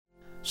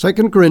2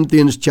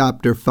 Corinthians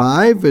chapter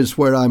 5 is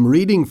where I'm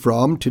reading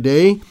from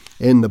today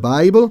in the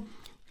Bible.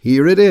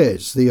 Here it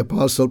is. The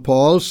Apostle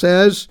Paul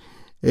says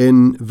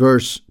in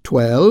verse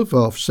 12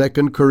 of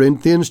 2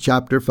 Corinthians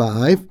chapter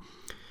 5,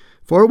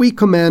 "For we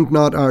commend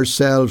not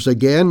ourselves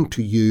again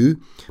to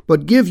you,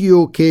 but give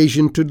you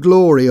occasion to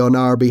glory on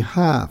our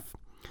behalf,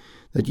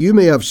 that you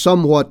may have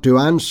somewhat to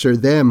answer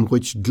them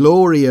which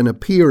glory in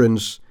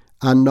appearance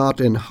and not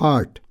in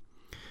heart.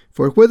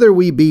 For whether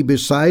we be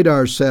beside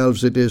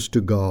ourselves, it is to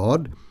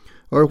God,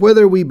 or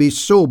whether we be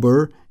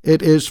sober,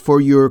 it is for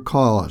your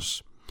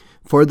cause.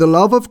 For the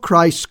love of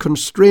Christ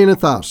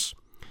constraineth us,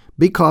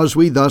 because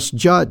we thus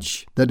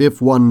judge, that if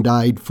one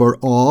died for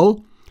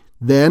all,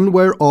 then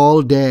were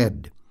all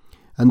dead,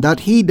 and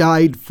that he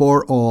died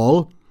for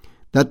all,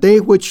 that they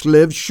which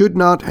live should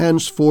not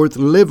henceforth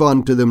live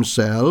unto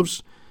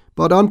themselves,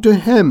 but unto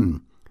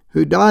him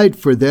who died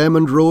for them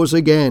and rose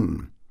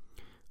again.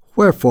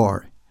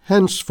 Wherefore,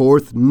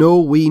 henceforth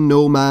know we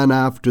no man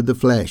after the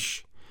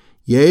flesh.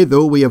 Yea,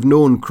 though we have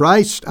known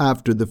Christ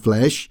after the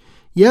flesh,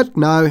 yet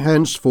now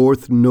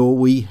henceforth know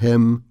we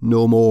him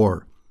no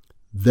more.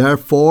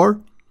 Therefore,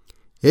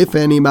 if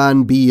any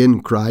man be in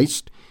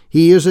Christ,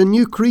 he is a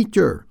new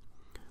creature.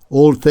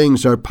 Old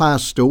things are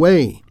passed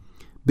away.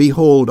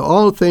 Behold,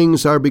 all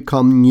things are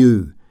become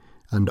new,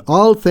 and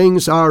all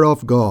things are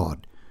of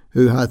God,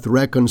 who hath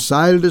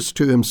reconciled us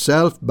to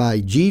himself by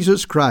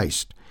Jesus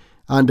Christ,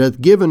 and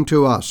hath given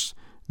to us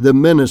the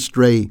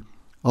ministry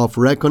of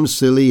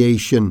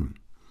reconciliation."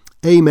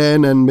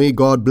 Amen, and may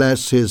God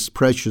bless his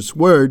precious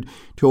word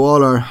to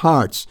all our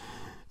hearts.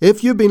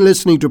 If you've been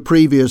listening to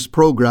previous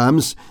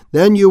programs,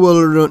 then you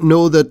will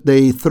know that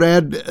the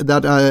thread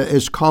that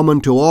is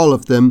common to all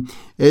of them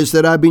is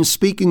that I've been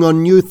speaking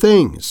on new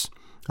things.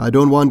 I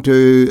don't want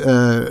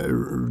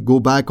to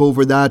go back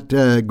over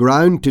that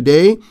ground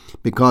today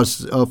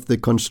because of the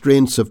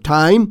constraints of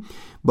time.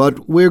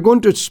 But we're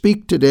going to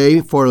speak today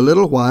for a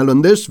little while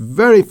on this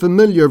very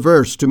familiar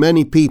verse to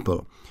many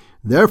people.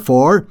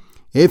 Therefore,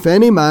 if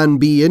any man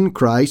be in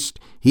Christ,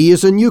 he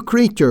is a new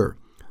creature.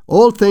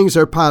 All things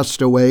are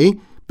passed away.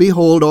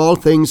 Behold, all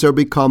things are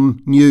become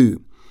new.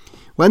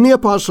 When the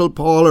Apostle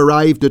Paul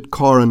arrived at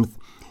Corinth,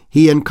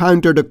 he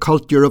encountered a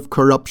culture of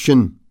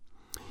corruption.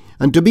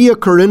 And to be a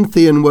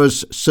Corinthian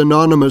was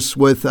synonymous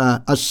with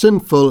a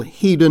sinful,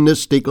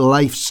 hedonistic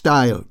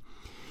lifestyle.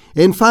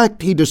 In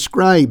fact, he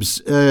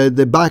describes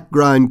the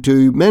background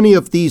to many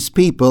of these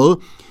people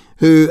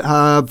who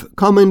have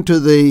come into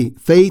the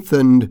faith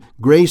and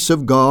grace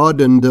of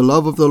God and the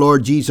love of the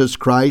Lord Jesus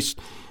Christ.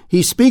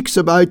 He speaks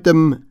about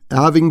them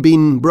having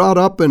been brought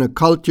up in a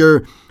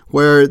culture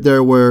where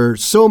there were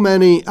so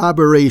many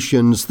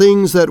aberrations,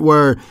 things that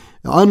were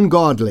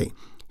ungodly.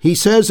 He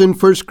says in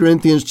 1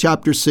 Corinthians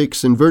chapter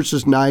 6 and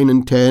verses 9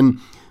 and 10,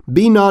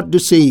 "Be not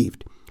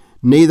deceived,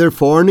 neither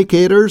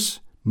fornicators,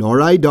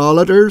 nor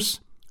idolaters,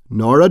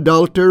 nor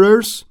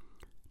adulterers,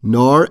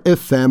 nor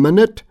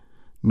effeminate,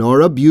 nor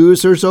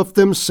abusers of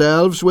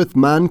themselves with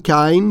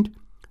mankind,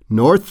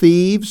 nor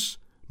thieves,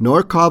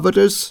 nor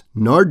covetous,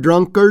 nor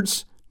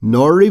drunkards,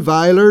 nor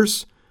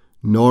revilers,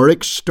 nor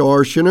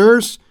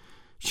extortioners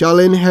shall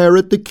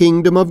inherit the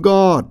kingdom of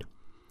God."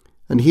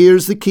 And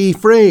here's the key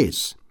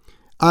phrase,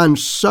 "And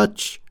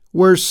such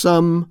were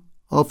some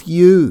of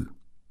you.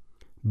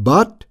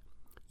 But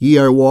ye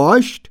are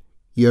washed,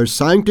 ye are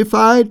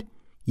sanctified,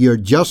 ye are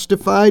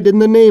justified in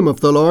the name of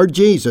the Lord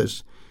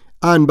Jesus,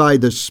 and by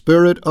the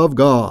Spirit of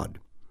God."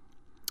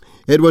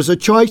 It was a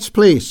choice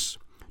place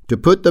to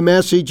put the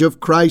message of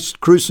Christ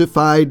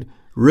crucified,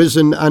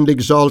 risen, and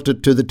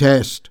exalted to the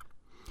test.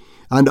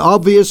 And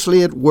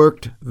obviously it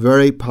worked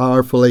very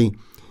powerfully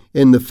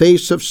in the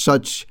face of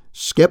such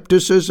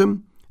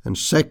skepticism and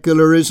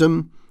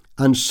secularism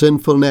and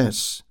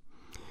sinfulness.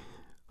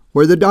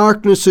 Where the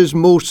darkness is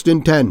most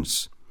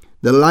intense,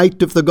 the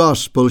light of the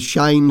gospel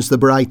shines the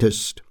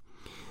brightest.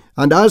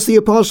 And as the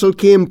apostle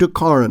came to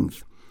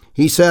Corinth,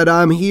 he said,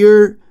 "I'm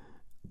here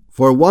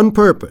for one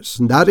purpose,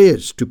 and that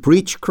is to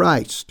preach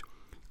Christ.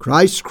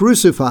 Christ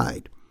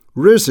crucified,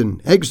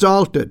 risen,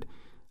 exalted."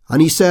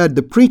 And he said,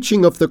 "The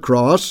preaching of the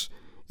cross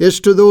is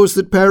to those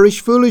that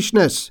perish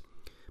foolishness,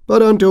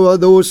 but unto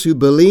those who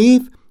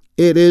believe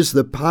it is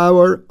the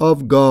power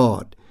of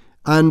God."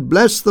 And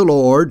bless the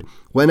Lord,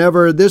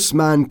 whenever this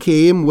man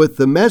came with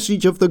the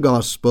message of the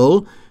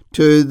gospel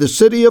to the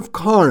city of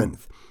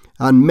Corinth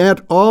and met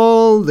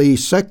all the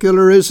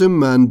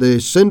secularism and the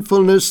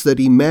sinfulness that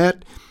he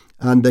met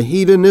and the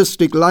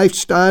hedonistic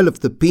lifestyle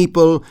of the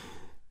people,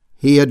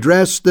 he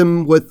addressed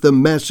them with the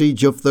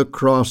message of the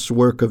cross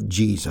work of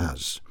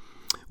Jesus.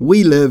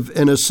 We live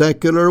in a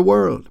secular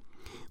world.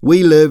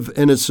 We live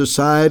in a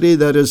society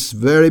that is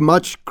very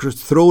much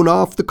thrown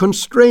off the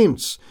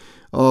constraints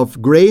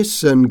of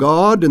grace and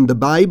God and the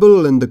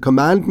Bible and the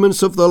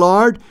commandments of the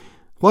Lord.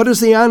 What is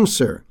the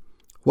answer?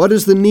 What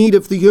is the need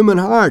of the human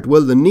heart?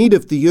 Well, the need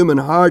of the human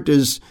heart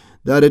is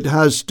that it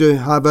has to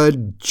have a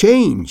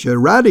change, a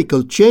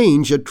radical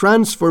change, a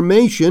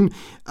transformation,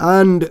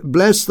 and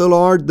bless the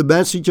Lord, the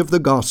message of the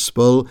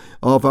gospel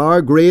of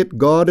our great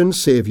God and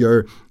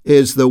Savior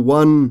is the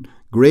one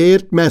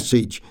great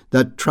message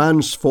that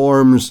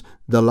transforms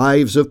the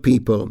lives of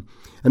people.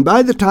 And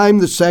by the time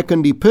the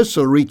second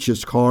epistle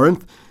reaches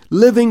Corinth,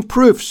 living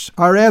proofs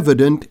are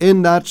evident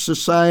in that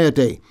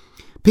society.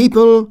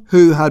 People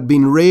who had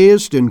been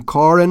raised in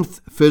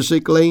Corinth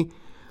physically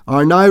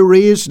are now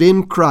raised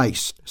in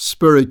Christ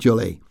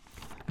spiritually.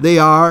 They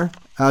are,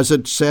 as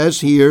it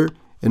says here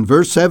in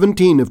verse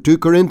 17 of 2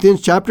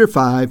 Corinthians chapter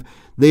 5,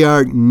 they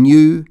are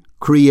new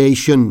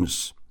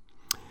creations.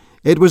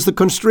 It was the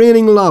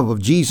constraining love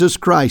of Jesus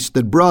Christ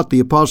that brought the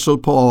Apostle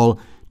Paul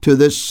to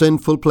this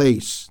sinful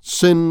place,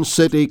 Sin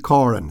City,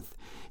 Corinth.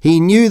 He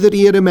knew that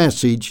he had a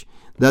message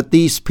that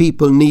these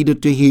people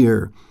needed to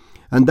hear,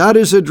 and that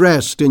is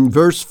addressed in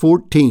verse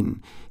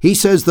 14. He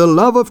says, "The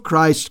love of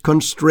Christ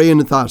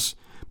constraineth us,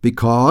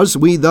 because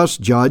we thus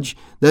judge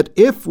that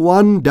if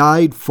one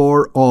died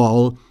for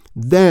all,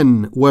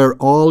 then we're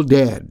all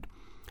dead."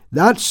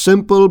 That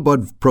simple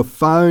but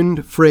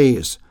profound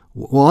phrase,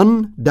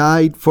 one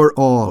died for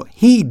all.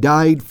 He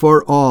died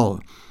for all.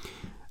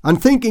 And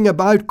thinking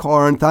about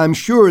Corinth, I'm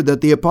sure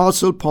that the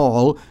Apostle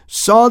Paul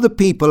saw the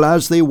people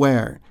as they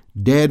were,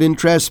 dead in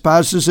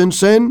trespasses and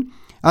sin,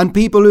 and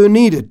people who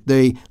needed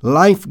the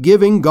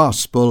life-giving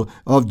gospel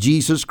of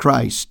Jesus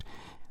Christ.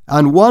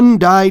 And one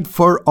died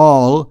for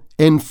all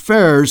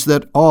infers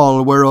that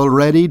all were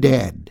already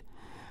dead.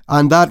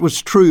 And that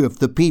was true of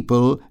the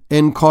people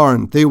in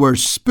Corinth. They were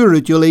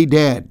spiritually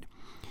dead.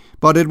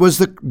 But it was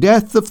the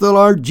death of the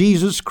Lord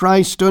Jesus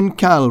Christ on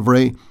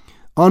Calvary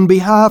on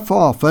behalf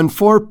of and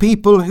for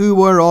people who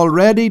were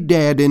already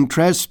dead in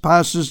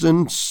trespasses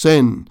and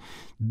sin.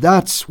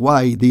 That's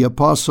why the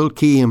apostle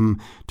came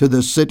to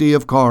the city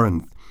of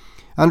Corinth.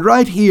 And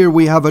right here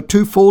we have a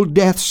twofold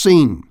death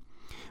scene.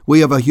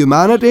 We have a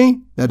humanity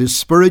that is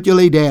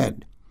spiritually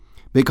dead,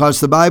 because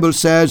the Bible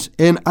says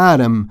in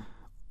Adam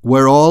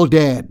we're all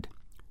dead,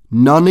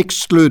 none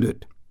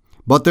excluded.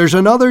 But there's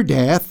another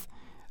death,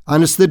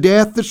 and it's the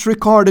death that's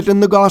recorded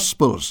in the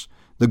Gospels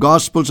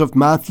of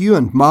Matthew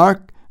and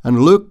Mark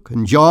and Luke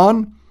and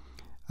John.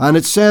 And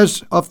it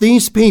says of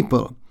these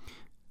people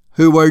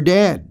who were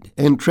dead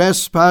in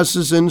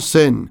trespasses and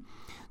sin,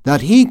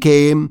 that he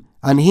came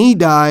and he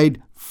died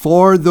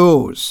for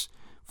those.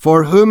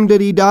 For whom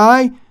did he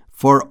die?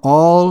 For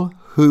all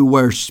who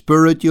were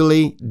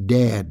spiritually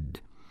dead.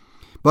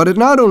 But it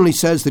not only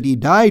says that he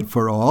died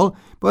for all,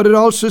 but it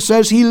also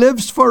says he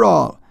lives for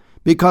all.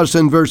 Because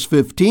in verse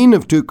 15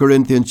 of 2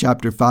 Corinthians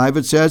chapter 5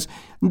 it says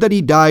that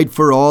he died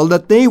for all,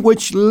 that they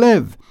which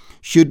live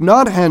should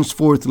not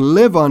henceforth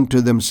live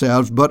unto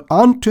themselves, but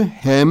unto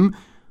him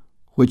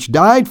which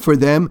died for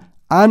them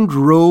and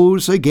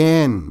rose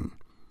again.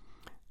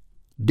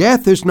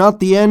 Death is not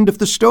the end of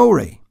the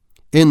story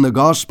in the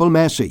gospel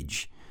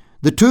message.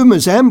 The tomb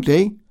is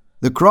empty,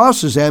 the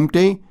cross is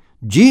empty,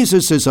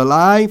 Jesus is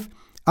alive,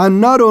 and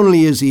not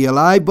only is he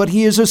alive, but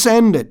he is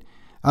ascended.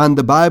 And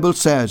the Bible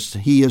says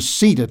he is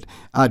seated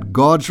at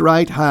God's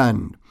right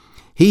hand.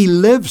 He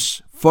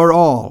lives for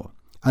all,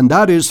 and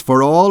that is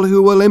for all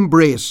who will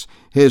embrace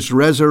his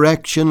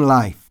resurrection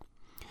life.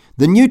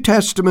 The New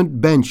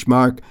Testament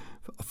benchmark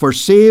for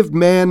saved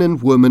men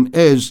and women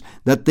is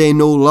that they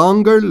no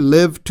longer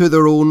live to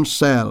their own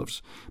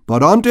selves,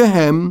 but unto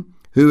him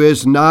who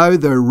is now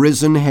their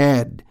risen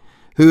head,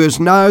 who is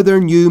now their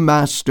new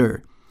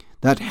master,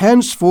 that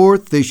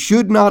henceforth they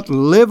should not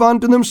live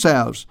unto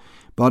themselves,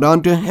 but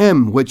unto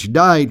him which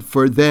died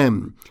for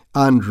them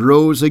and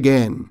rose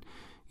again.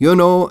 You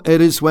know,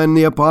 it is when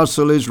the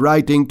apostle is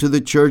writing to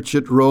the church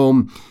at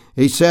Rome,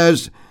 he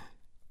says,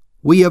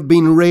 we have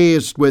been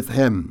raised with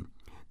him,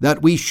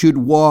 that we should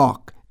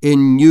walk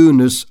in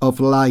newness of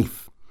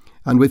life.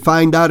 And we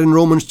find that in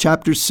Romans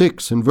chapter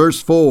 6 and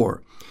verse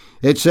 4.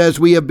 It says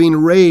we have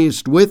been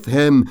raised with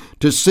him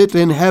to sit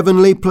in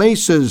heavenly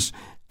places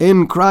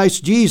in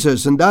Christ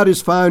Jesus, and that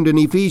is found in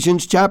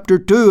Ephesians chapter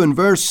 2 and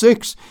verse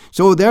 6.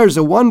 So there's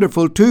a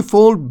wonderful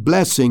twofold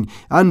blessing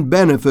and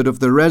benefit of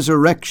the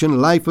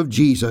resurrection life of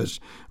Jesus.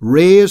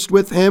 Raised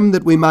with him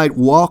that we might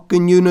walk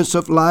in newness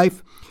of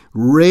life,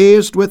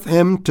 raised with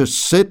him to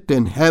sit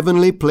in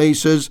heavenly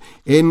places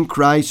in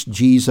Christ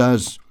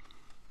Jesus.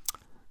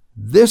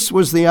 This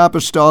was the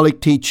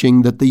apostolic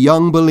teaching that the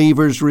young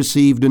believers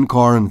received in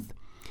Corinth.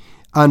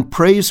 And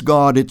praise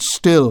God, it's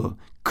still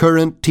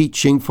current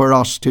teaching for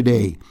us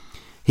today.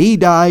 He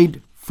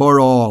died for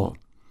all.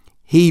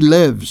 He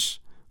lives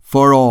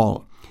for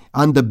all.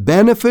 And the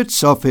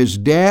benefits of his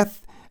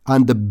death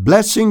and the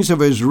blessings of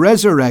his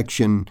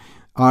resurrection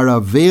are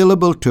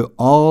available to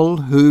all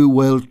who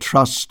will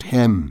trust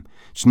him.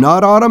 It's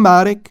not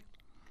automatic.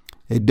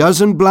 It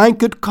doesn't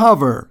blanket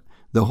cover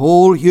the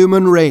whole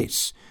human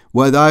race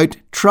without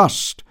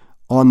trust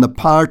on the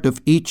part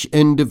of each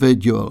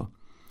individual.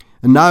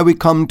 And now we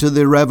come to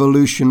the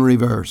revolutionary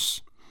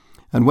verse.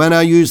 And when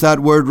I use that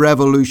word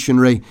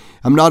revolutionary,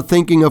 I'm not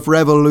thinking of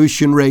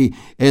revolutionary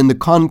in the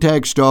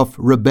context of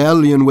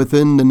rebellion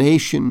within the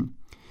nation,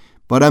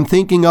 but I'm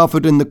thinking of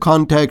it in the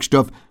context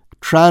of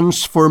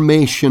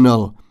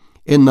transformational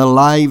in the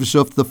lives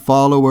of the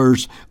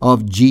followers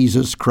of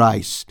Jesus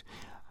Christ.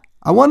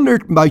 I wonder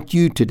about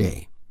you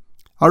today.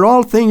 Are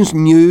all things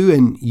new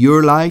in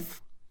your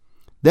life?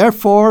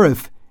 Therefore,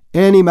 if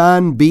any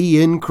man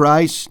be in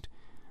Christ.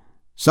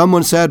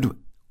 Someone said,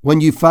 when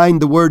you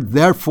find the word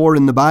therefore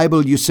in the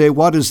Bible, you say,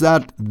 what is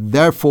that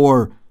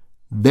therefore?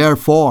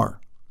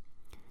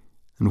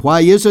 And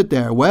why is it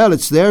there? Well,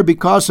 it's there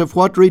because of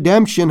what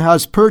redemption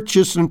has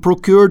purchased and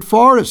procured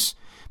for us,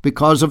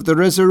 because of the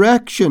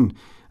resurrection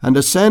and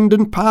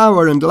ascendant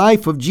power and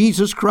life of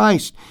Jesus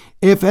Christ.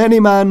 If any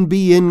man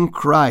be in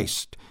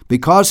Christ,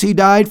 because he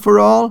died for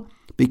all,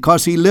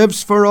 because he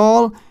lives for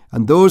all,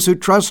 and those who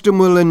trust him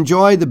will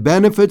enjoy the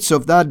benefits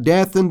of that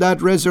death and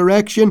that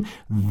resurrection,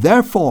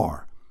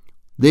 therefore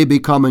they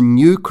become a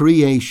new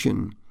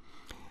creation.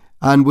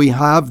 And we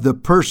have the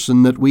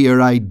person that we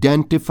are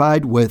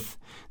identified with.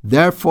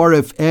 Therefore,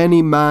 if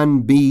any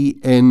man be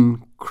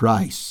in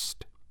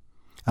Christ.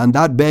 And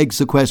that begs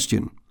the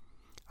question,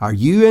 are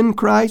you in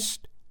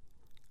Christ?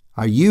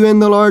 Are you in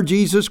the Lord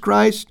Jesus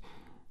Christ?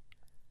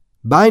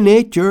 By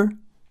nature,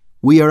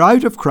 we are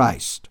out of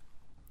Christ.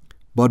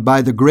 But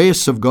by the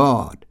grace of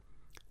God,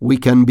 we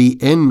can be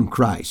in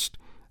Christ.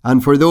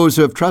 And for those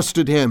who have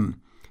trusted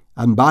him,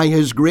 and by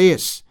his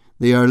grace,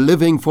 they are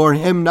living for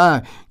him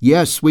now.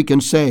 Yes, we can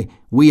say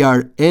we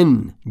are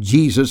in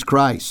Jesus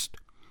Christ.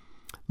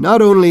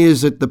 Not only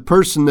is it the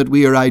person that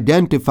we are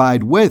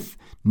identified with,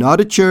 not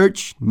a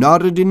church,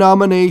 not a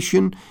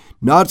denomination,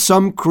 not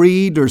some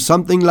creed or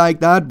something like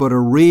that, but a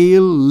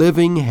real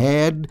living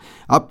head,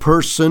 a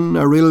person,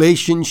 a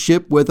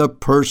relationship with a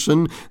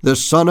person, the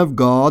Son of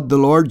God, the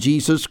Lord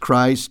Jesus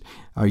Christ.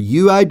 Are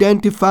you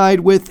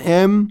identified with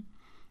him?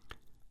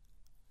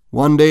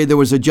 One day there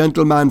was a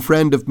gentleman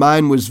friend of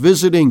mine was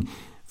visiting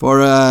for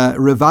a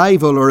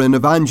revival or an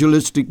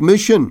evangelistic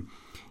mission,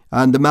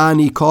 and the man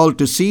he called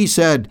to see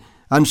said,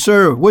 "And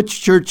sir,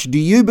 which church do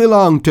you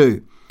belong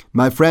to?"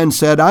 My friend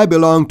said, "I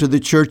belong to the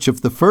church of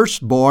the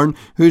firstborn,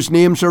 whose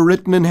names are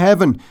written in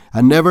heaven."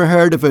 "And never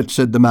heard of it,"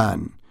 said the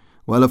man.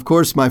 Well, of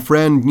course, my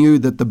friend knew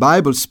that the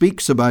Bible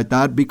speaks about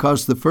that,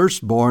 because the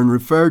firstborn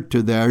referred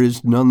to there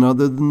is none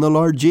other than the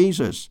Lord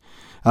Jesus.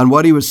 And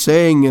what he was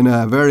saying in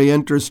a very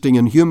interesting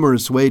and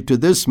humorous way to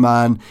this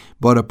man,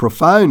 but a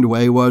profound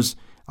way, was,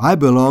 I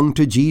belong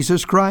to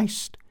Jesus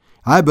Christ.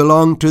 I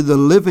belong to the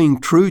living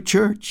true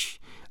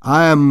church.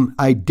 I am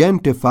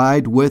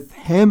identified with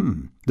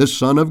him, the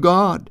Son of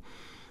God.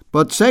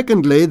 But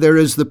secondly, there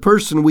is the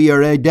person we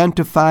are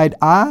identified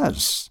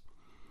as.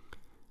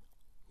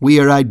 We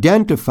are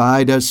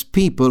identified as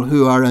people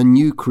who are a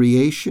new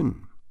creation.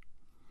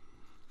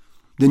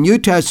 The New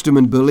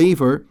Testament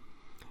believer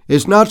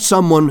is not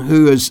someone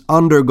who has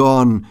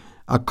undergone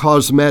a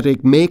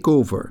cosmetic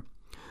makeover,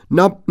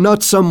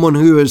 not someone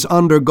who has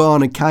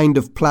undergone a kind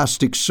of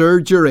plastic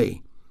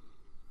surgery.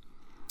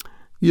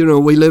 You know,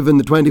 we live in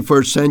the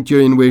 21st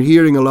century and we're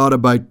hearing a lot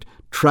about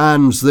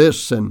trans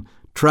this and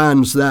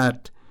trans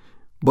that.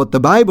 But the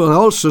Bible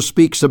also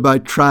speaks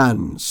about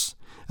trans,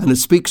 and it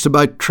speaks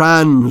about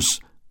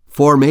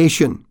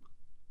transformation.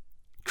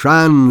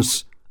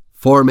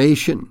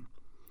 Transformation.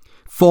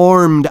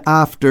 Formed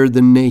after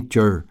the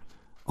nature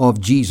of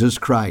Jesus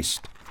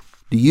Christ.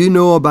 Do you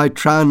know about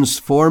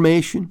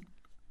transformation?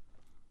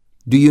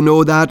 Do you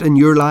know that in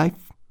your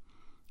life?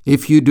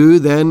 If you do,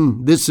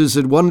 then this is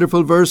a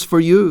wonderful verse for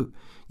you.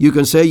 You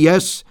can say,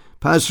 yes,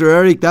 Pastor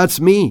Eric, that's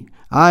me.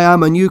 I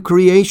am a new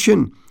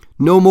creation.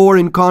 No more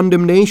in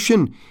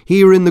condemnation.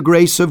 Here in the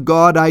grace of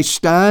God I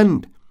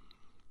stand.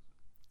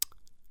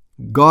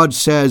 God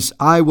says,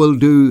 I will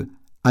do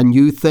a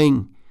new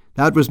thing.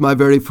 That was my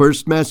very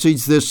first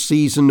message this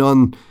season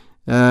on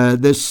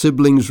this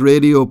Siblings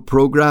Radio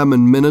program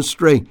and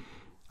ministry.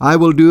 I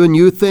will do a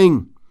new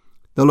thing.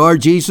 The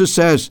Lord Jesus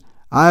says,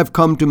 I have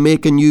come to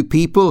make a new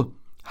people.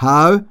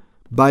 How?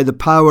 By the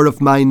power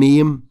of my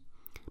name,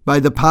 by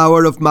the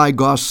power of my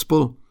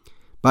gospel,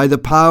 by the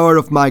power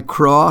of my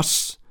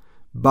cross,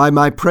 by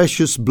my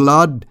precious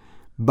blood,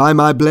 by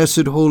my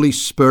blessed Holy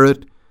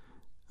Spirit.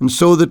 And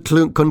so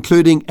the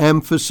concluding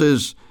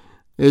emphasis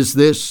is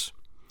this: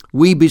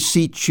 we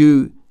beseech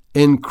you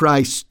in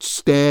Christ's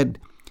stead,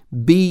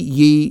 be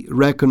ye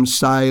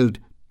reconciled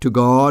to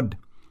God.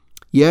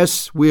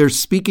 Yes, we are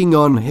speaking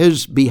on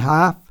his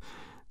behalf.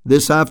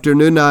 This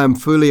afternoon I am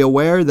fully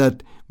aware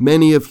that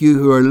many of you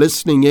who are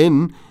listening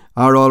in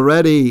are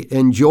already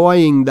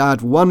enjoying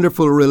that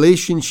wonderful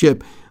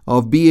relationship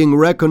of being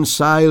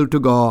reconciled to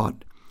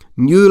God.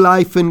 New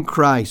life in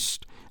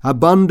Christ,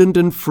 abundant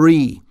and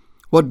free.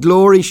 What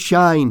glories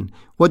shine,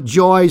 what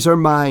joys are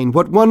mine,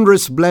 what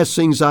wondrous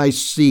blessings I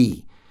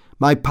see.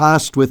 My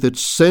past with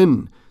its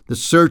sin, the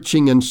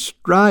searching and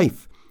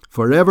strife,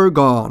 forever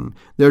gone.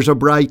 There's a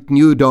bright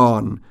new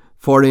dawn,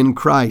 for in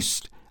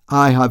Christ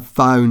I have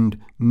found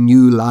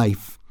new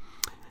life.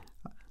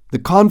 The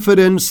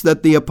confidence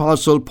that the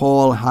Apostle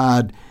Paul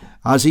had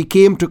as he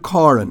came to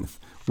Corinth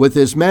with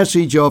his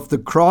message of the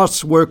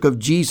cross work of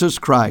Jesus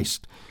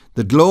Christ,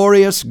 the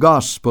glorious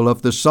gospel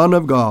of the Son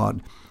of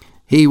God,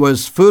 he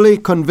was fully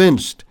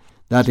convinced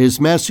that his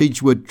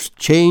message would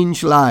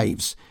change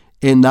lives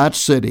in that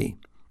city,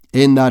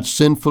 in that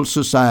sinful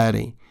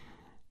society.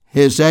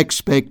 His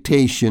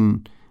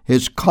expectation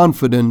his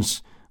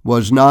confidence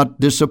was not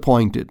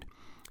disappointed.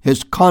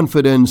 His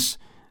confidence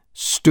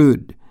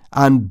stood.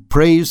 And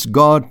praise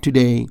God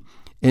today,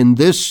 in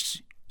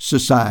this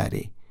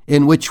society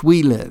in which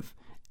we live,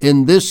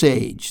 in this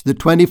age, the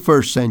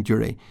 21st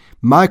century,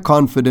 my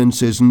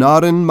confidence is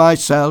not in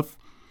myself,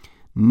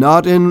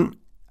 not in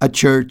a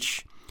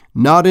church,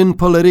 not in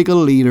political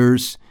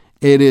leaders.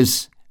 It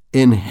is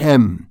in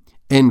Him,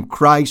 in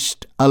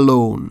Christ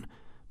alone.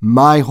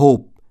 My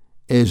hope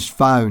is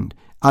found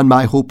and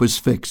my hope is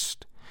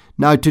fixed.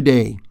 Now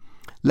today,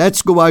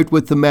 let's go out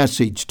with the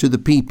message to the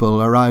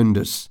people around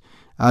us.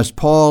 As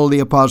Paul the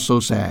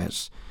Apostle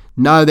says,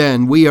 "Now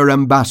then, we are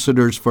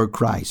ambassadors for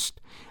Christ.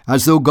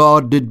 As though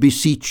God did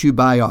beseech you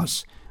by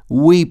us,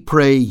 we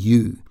pray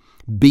you,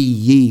 be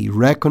ye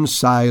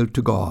reconciled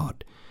to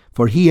God.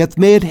 For he hath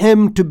made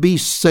him to be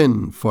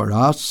sin for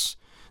us,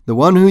 the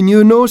one who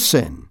knew no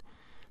sin,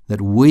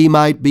 that we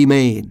might be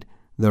made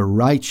the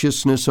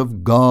righteousness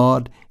of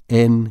God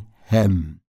in him."